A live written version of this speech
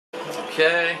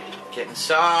Okay, get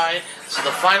inside. This is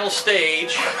the final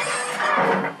stage.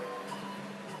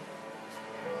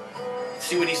 Let's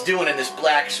see what he's doing in this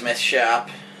blacksmith shop.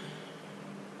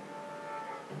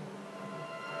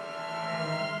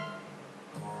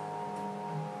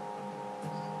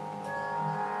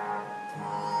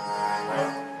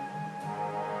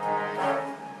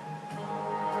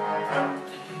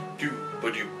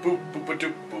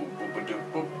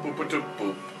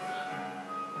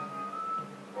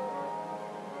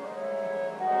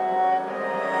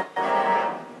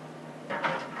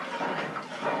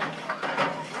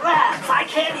 Rats, I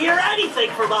can't hear anything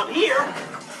from up here.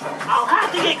 I'll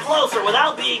have to get closer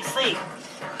without being seen.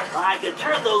 I can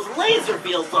turn those laser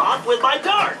fields off with my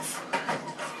darts.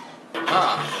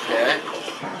 Ah, okay.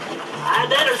 I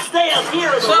better stay up here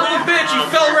in the Son of a bitch, he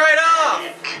fell right off!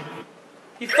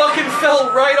 He fucking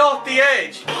fell right off the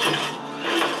edge.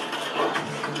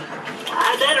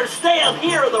 I better stay up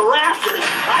here in the rafters.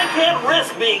 I can't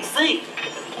risk being seen.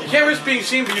 You can't risk being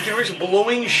seen, but you can risk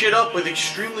blowing shit up with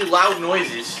extremely loud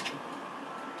noises.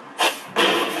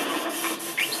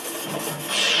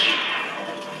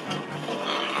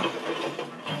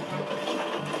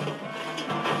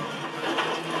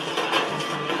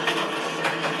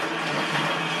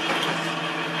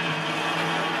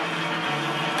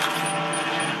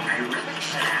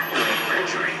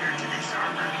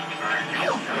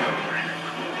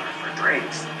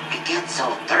 I get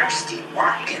so thirsty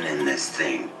walking in this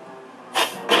thing.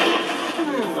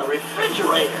 A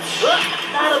refrigerator.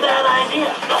 Not a bad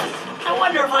idea. I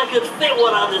wonder if I could fit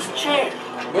one on this chair.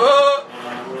 What?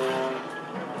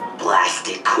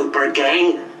 Blasted Cooper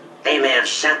gang. They may have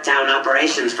shut down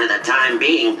operations for the time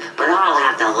being, but I'll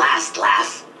have the last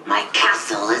laugh. My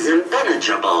castle is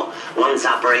impenetrable. Once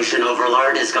Operation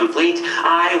Overlord is complete,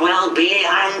 I will be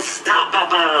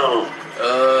unstoppable.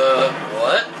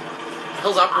 What?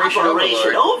 Hell's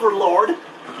Operation Overlord?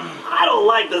 I don't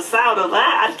like the sound of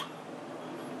that.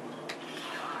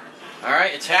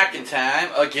 Alright, it's hacking time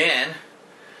again.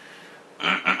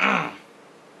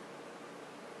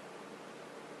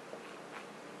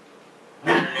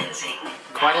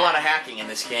 Quite a lot of hacking in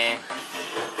this game.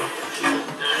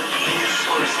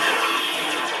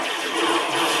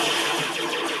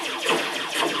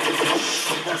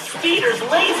 The speeder's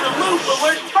laser loop will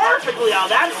work perfectly on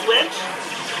that switch.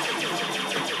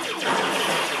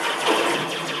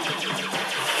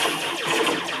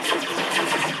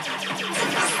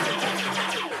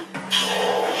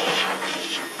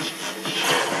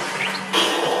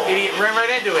 Idiot ran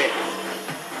right into it.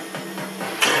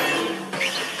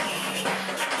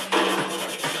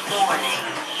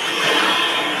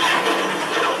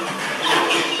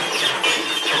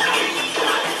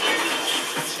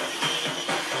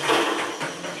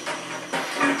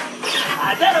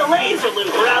 I bet a laser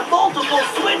loop around multiple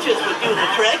switches would do the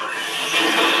trick.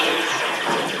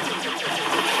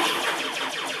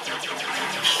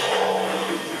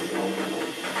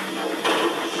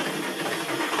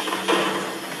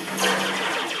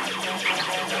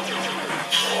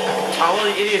 All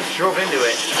the idiots drove into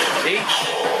it. See?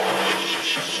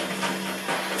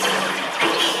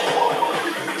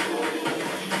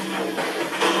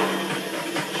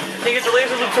 Can't get the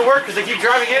laser loop to work because they keep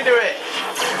driving into it.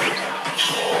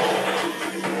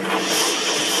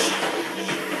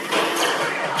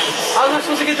 How am I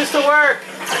supposed to get this to work?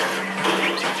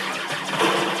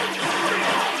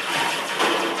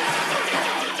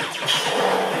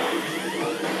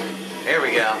 There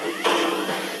we go.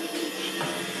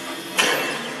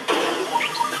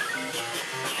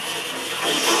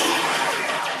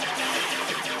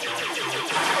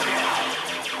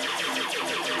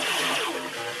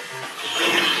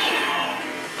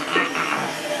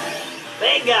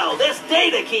 Bingo! This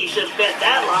data key should fit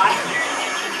that lock.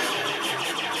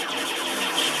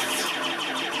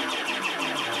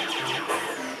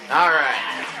 Alright.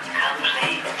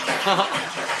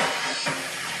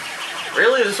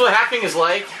 Really? Is this what hacking is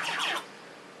like?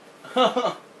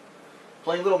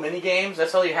 Playing little mini games?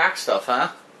 That's how you hack stuff,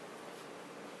 huh?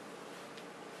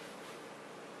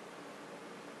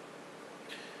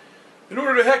 In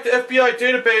order to hack the FBI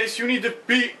database, you need to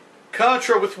beat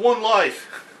Contra with one life.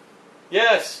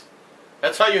 Yes,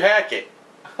 that's how you hack it.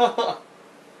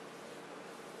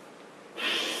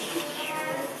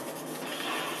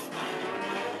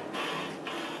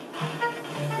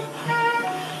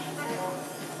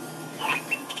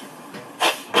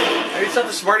 Maybe it's not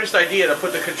the smartest idea to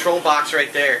put the control box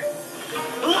right there.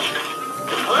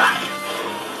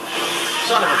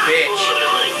 Son of a bitch.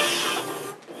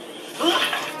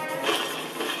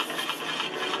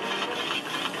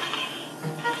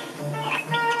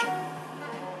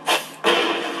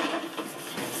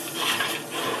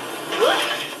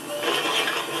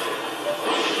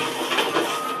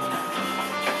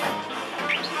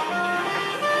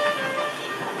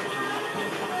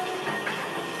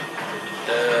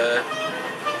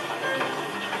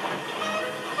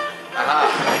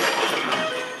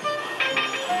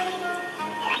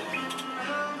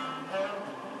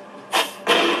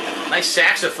 Nice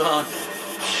saxophone.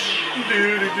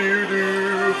 Do do do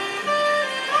do.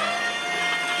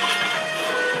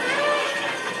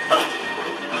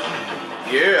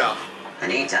 Yeah. I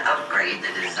need to upgrade the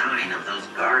design of those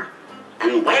guard.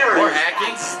 And where More is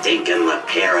hacking? that stinking the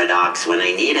paradox when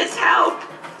I need his help?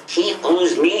 He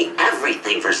owes me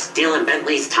everything for stealing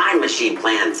Bentley's time machine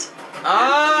plans.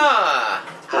 Ah.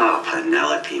 Oh,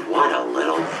 Penelope, what a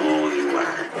little fool you were.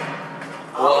 What?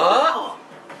 Oh,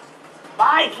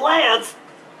 my plans?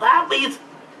 That means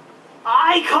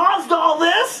I caused all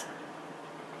this?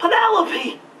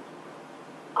 Penelope!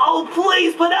 Oh,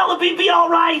 please, Penelope, be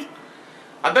alright!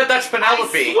 I bet that's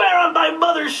Penelope. I swear on my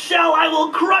mother's shell I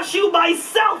will crush you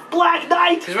myself, Black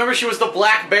Knight! Because remember she was the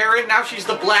Black Baron, now she's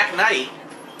the Black Knight.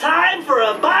 Time for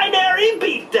a binary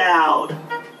beatdown!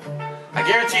 I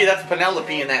guarantee you that's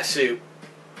Penelope in that suit.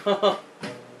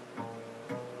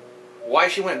 Why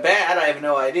she went bad, I have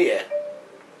no idea.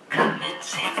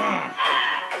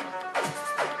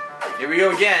 Here we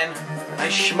go again.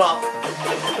 Nice shmup.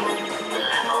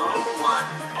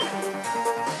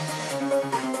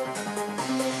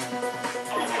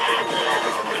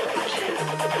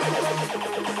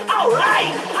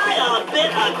 Alright! I am a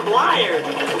bit acquired!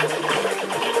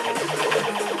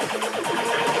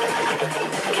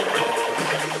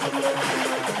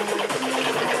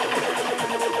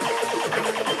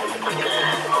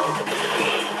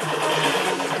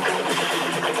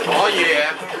 Oh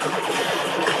yeah.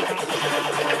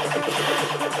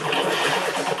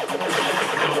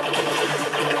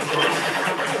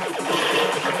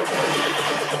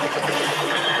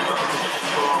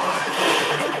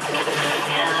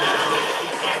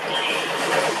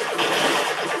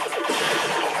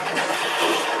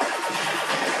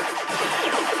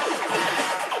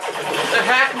 The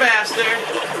Hackmaster.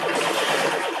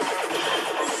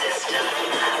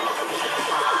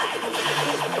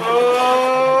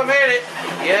 Oh, I made it.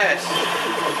 Yes.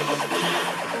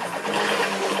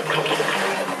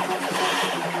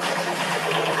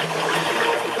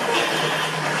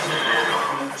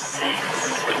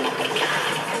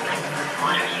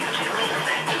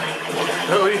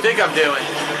 What do you think I'm doing?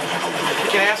 You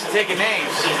can ask to taking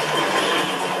names.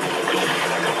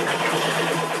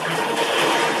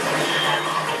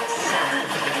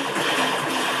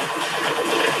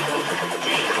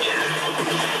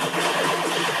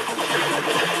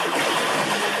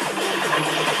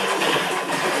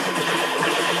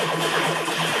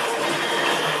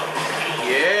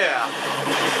 Yeah.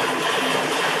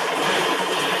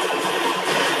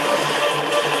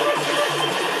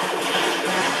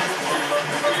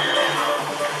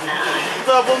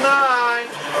 Double 9. Is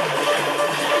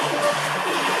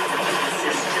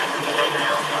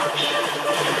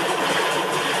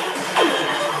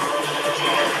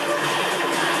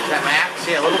that Max?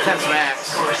 Yeah, level 10's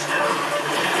Max.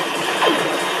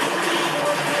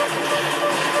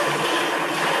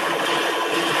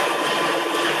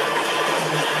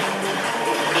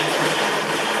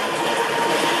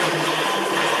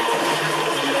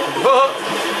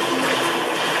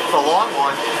 It's a long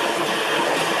one.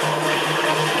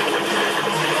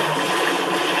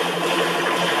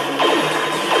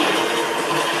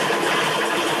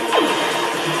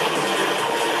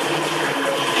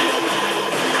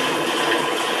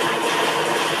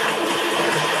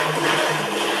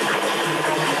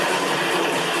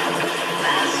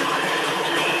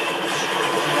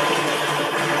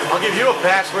 I'll give you a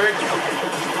password.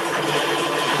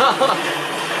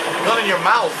 Gun in your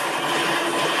mouth.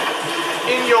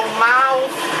 In your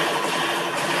mouth.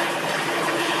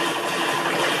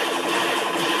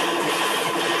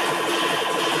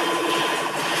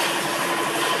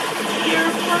 Your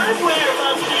firmware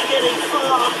must be getting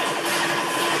soft.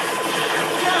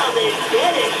 Come and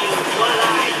get it, you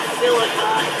one-eyed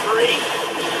silicon freak.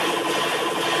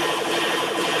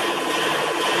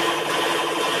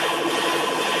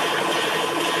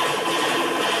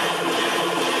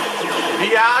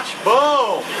 Biatch,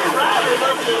 boom! Your router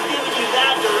must have given you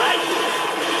that direction.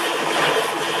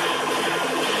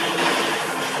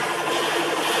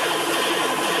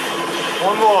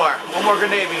 One more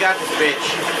grenade, we got this bitch.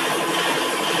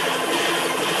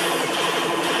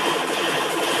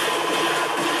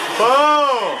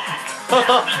 Boom!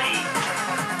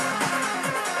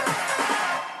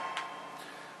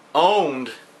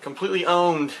 Owned. Completely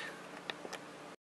owned.